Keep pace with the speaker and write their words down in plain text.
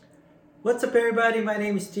What's up, everybody? My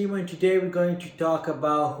name is Timo, and today we're going to talk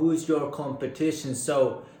about who's your competition.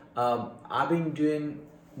 I've been doing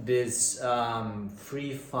this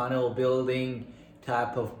free funnel building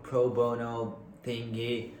type of pro bono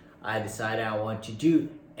thingy. I decided I want to do,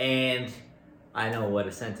 and I know what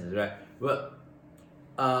a sentence, right?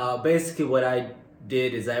 Basically, what I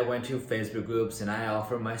did is I went to Facebook groups and I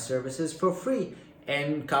offer my services for free,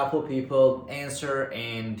 and couple people answer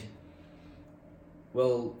and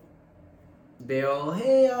well they all,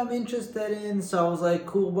 hey, I'm interested in. So I was like,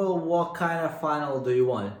 cool, well, what kind of funnel do you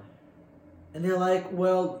want? And they're like,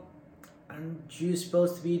 well, aren't you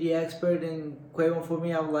supposed to be the expert in Quavo for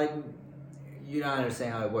me? I'm like, you don't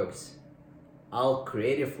understand how it works. I'll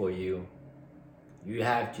create it for you. You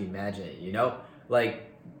have to imagine it, you know?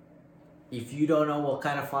 Like, if you don't know what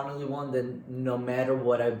kind of funnel you want, then no matter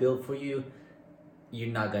what I build for you, you're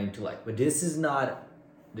not going to like. But this is not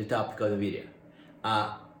the topic of the video.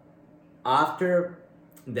 Uh, After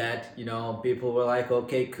that, people were like,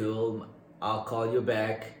 okay, cool, I'll call you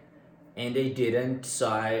back. And they didn't, so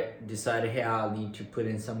I decided, hey, I'll need to put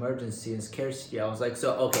in some urgency and scarcity. I was like,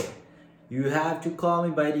 so, okay, you have to call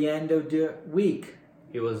me by the end of the week.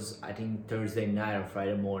 It was, I think, Thursday night or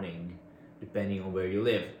Friday morning, depending on where you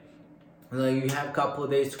live. Like, you have a couple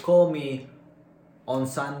of days to call me on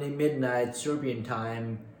Sunday midnight Serbian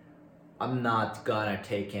time. I'm not gonna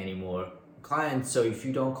take any more clients, so if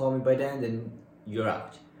you don't call me by then you're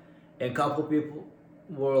out. And a couple people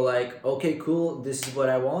were like, okay, cool, this is what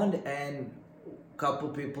I want, and a couple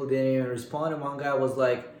people didn't even respond, and one guy was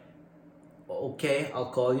like, okay,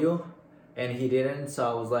 I'll call you, and he didn't, so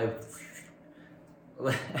I was like,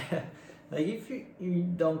 like, if you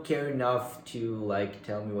don't care enough to like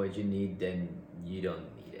tell me what you need, then you don't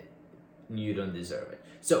need it, you don't deserve it.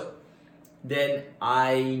 So then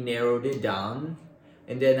I narrowed it down,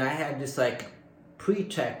 and then I had this like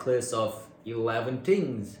pre-checklist of 11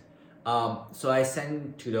 things. So I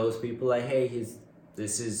sent to those people like, hey,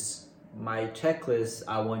 this is my checklist.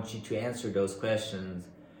 I want you to answer those questions.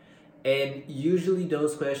 And usually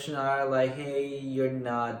those questions are like, hey, you're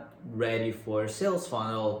not ready for a sales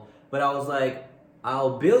funnel. But I was like,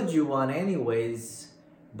 I'll build you one anyways,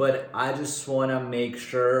 but I just want to make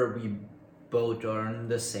sure we both are on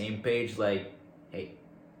the same page. Like, hey,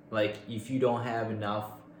 like if you don't have enough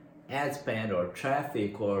ad spend or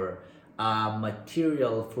traffic or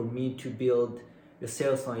material for me to build the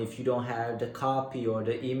sales funnel, if you don't have the copy or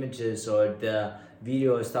the images or the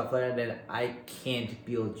video or stuff like that, then I can't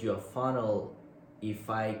build you a funnel if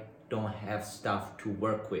I don't have stuff to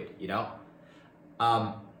work with,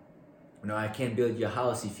 um, I can't build your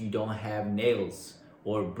house if you don't have nails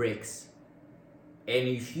or bricks. And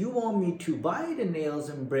if you want me to buy the nails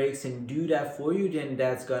and bricks and do that for you, then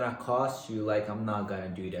that's gonna cost you. Like, I'm not gonna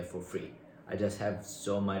do that for free. I just have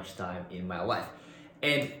so much time in my life.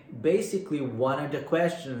 And basically, one of the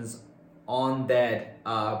questions on that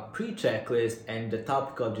pre-checklist and the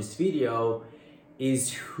topic of this video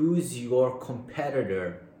is, who's your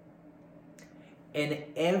competitor? And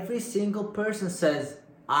every single person says,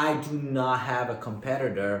 I do not have a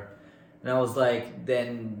competitor. And I was like,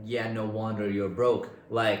 then yeah, no wonder you're broke.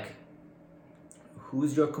 Like,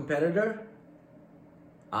 who's your competitor?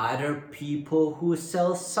 Other people who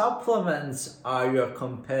sell supplements are your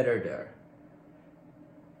competitor.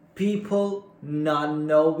 People not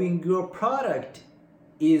knowing your product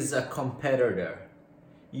is a competitor.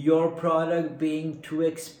 Your product being too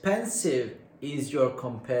expensive is your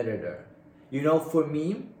competitor. For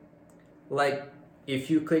me, like,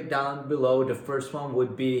 if you click down below, the first one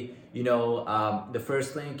would be, the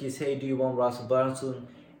first link is, hey, do you want Russell Brunson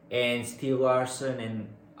and Steve Larson and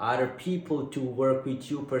other people to work with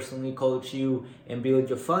you, personally coach you, and build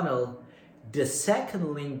your funnel? The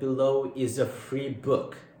second link below is a free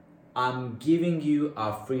book. I'm giving you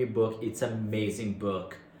a free book. It's an amazing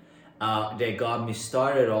book that got me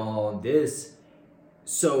started on this.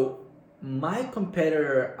 So my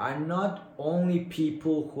competitor are not only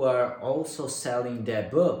people who are also selling that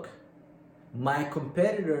book. My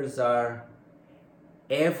competitors are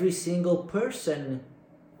every single person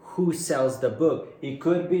who sells the book. It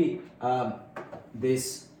could be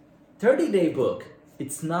this 30-day book.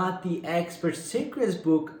 It's not the Expert Secrets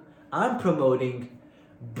book I'm promoting,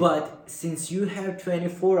 but since you have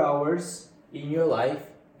 24 hours in your life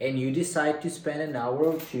and you decide to spend an hour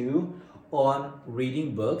or two on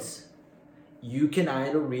reading books, you can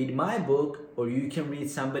either read my book or you can read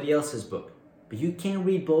somebody else's book, but you can't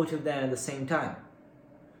read both of them at the same time.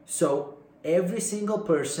 So every single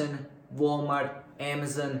person, Walmart,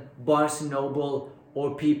 Amazon, Barnes & Noble,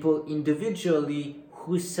 or people individually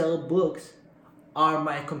who sell books are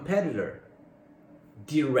my competitor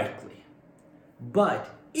directly. but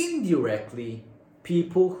indirectly,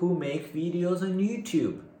 people who make videos on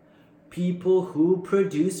YouTube, people who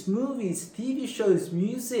produce movies, TV shows,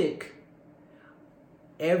 music.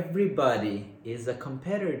 Everybody is a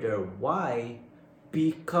competitor. Why?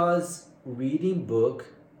 Because reading book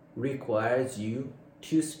requires you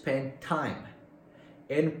to spend time.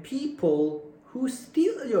 And people who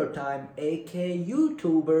steal your time, aka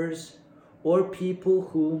YouTubers, or people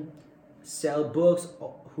who sell books,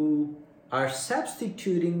 who are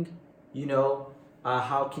substituting,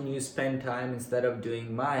 how can you spend time instead of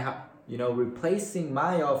doing replacing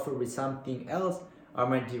my offer with something else, are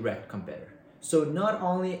my direct competitor. So not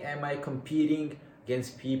only am I competing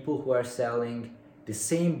against people who are selling the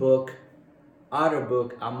same book, other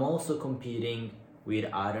book, I'm also competing with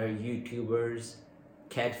other YouTubers,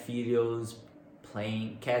 cat videos,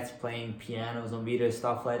 cats playing pianos on video,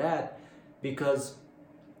 stuff like that, because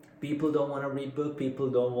people don't want to read book, people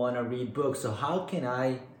don't want to read books. So how can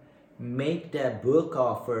I make that book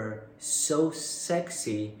offer so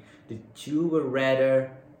sexy that you would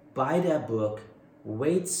rather buy that book,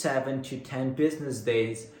 wait 7 to 10 business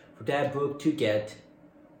days for that book to get,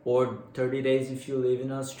 or 30 days if you live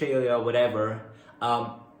in Australia or whatever,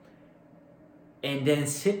 and then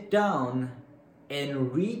sit down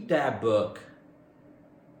and read that book,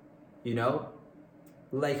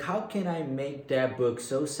 Like, how can I make that book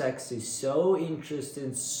so sexy, so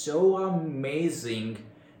interesting, so amazing,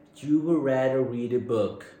 you would rather read a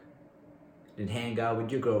book than hang out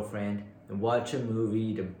with your girlfriend and watch a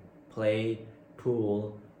movie, than play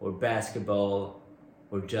pool or basketball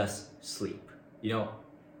or just sleep,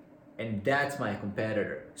 And that's my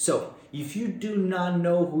competitor. So if you do not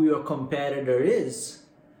know who your competitor is,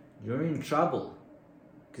 you're in trouble,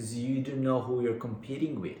 because you don't know who you're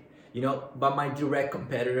competing with. But my direct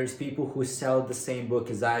competitors, people who sell the same book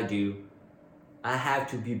as I do, I have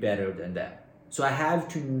to be better than them. So I have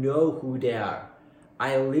to know who they are.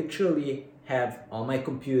 I literally have on my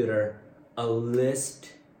computer a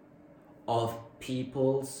list of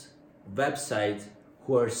people's websites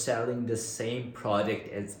who are selling the same product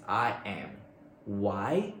as I am.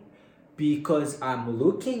 Why? Because I'm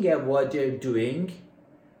looking at what they're doing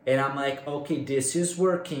and I'm like, okay, this is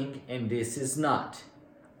working and this is not.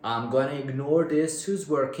 I'm gonna ignore this who's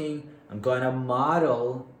working. I'm gonna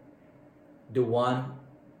model the one.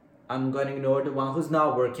 I'm gonna ignore the one who's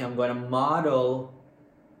not working. I'm gonna model.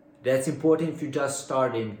 That's important if you're just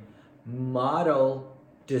starting. Model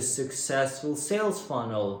the successful sales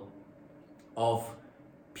funnel of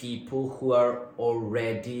people who are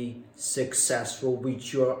already successful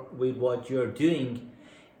with what you're doing.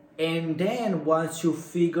 And then once you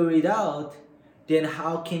figure it out, then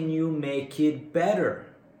how can you make it better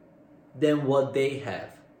than what they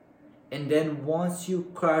have? And then once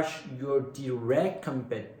you crush your direct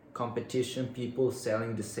competition, people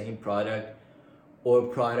selling the same product or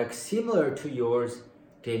product similar to yours,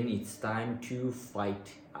 then it's time to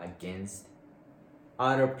fight against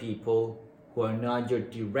other people who are not your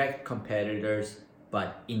direct competitors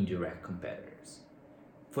but indirect competitors.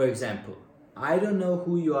 For example, I don't know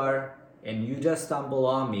who you are and you just stumble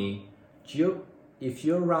on me. If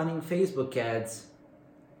you're running Facebook ads,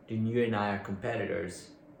 then you and I are competitors.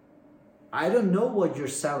 I don't know what you're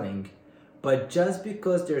selling, but just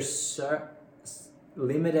because there's a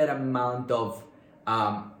limited amount of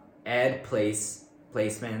ad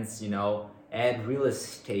placements, ad real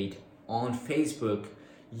estate on Facebook,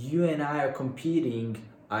 you and I are competing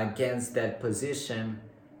against that position,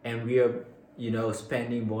 and we are,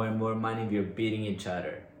 spending more and more money. We are beating each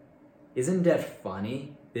other. Isn't that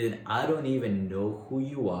funny? That I don't even know who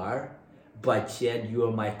you are, but yet you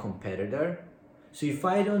are my competitor. So if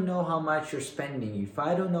I don't know how much you're spending, if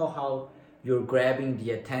I don't know how you're grabbing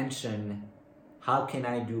the attention, how can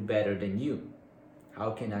I do better than you?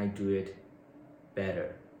 How can I do it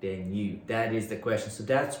better than you? That is the question. So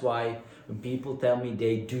that's why when people tell me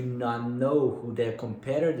they do not know who their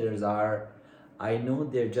competitors are, I know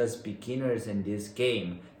they're just beginners in this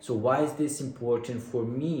game. So why is this important for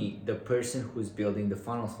me, the person who's building the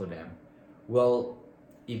funnels for them? Well,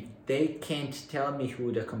 if they can't tell me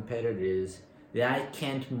who the competitor is, then I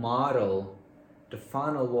can't model the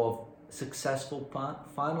funnel of successful,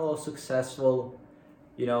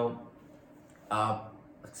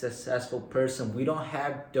 successful person. We don't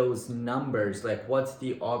have those numbers, like what's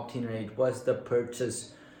the opt-in rate, what's the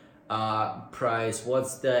purchase price,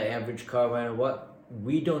 what's the average carbon,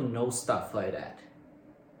 we don't know stuff like that.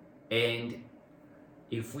 And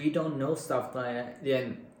if we don't know stuff like that,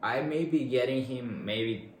 then I may be getting him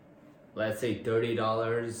maybe, let's say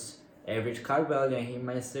 $30 average cart value, and he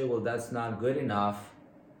might say, well, that's not good enough.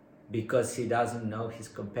 because he doesn't know his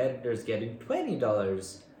competitors getting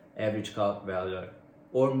 $20 average cart value,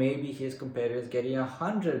 or maybe his competitors getting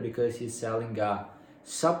 100 because he's selling a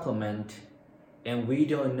supplement, and we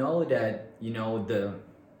don't know that, you know, the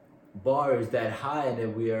bar is that high and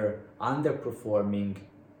that we are underperforming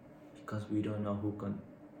because we don't know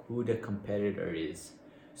who the competitor is.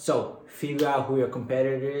 So figure out who your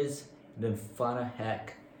competitor is, then funnel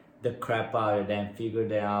hack the crap out of them.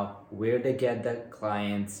 Figure out where they get the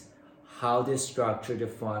clients, how they structure the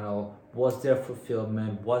funnel, what's their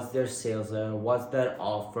fulfillment, what's their sales level, what's their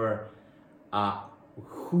offer,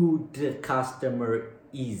 who the customer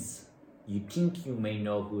is. You think you may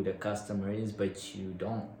know who the customer is, but you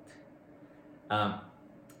don't.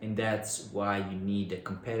 And that's why you need a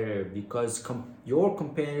competitor, because your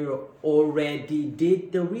competitor already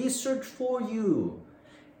did the research for you.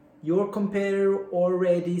 Your competitor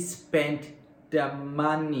already spent the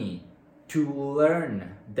money to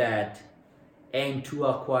learn that and to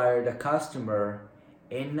acquire the customer,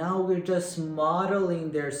 and now we're just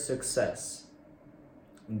modeling their success.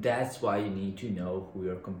 That's why you need to know who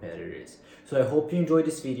your competitor is. So I hope you enjoyed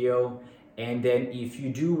this video, and then if you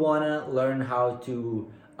do want to learn how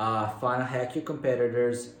to funnel hack your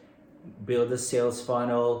competitors, build a sales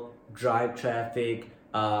funnel, drive traffic,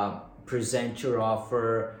 present your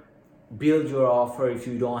offer, build your offer if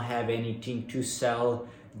you don't have anything to sell,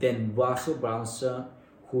 then Russell Brunson,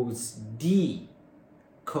 who's the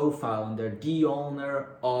co-founder, the owner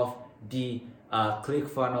of the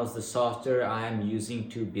ClickFunnels, the software I am using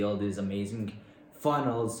to build these amazing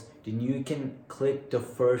funnels, then you can click the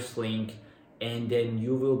first link and then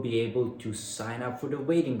you will be able to sign up for the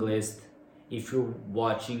waiting list if you're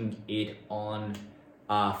watching it on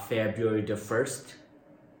February the 1st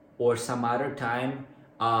or some other time.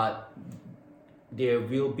 They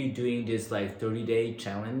will be doing this like 30-day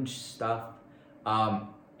challenge stuff, and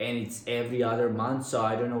it's every other month, so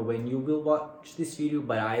I don't know when you will watch this video,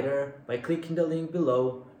 but either by clicking the link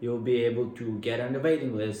below you'll be able to get on the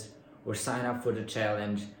waiting list or sign up for the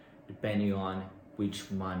challenge depending on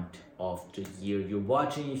which month of the year you're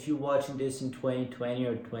watching. If you're watching this in 2020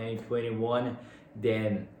 or 2021,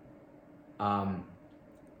 then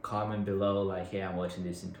comment below like, hey, I'm watching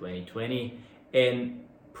this in 2020, and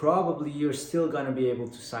probably you're still gonna be able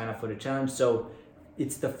to sign up for the challenge. So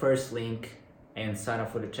it's the first link and sign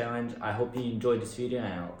up for the challenge. I hope you enjoyed this video,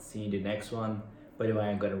 and I'll see you in the next one. By the way,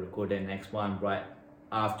 I'm gonna record the next one right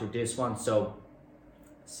after this one, so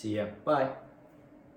see ya, bye.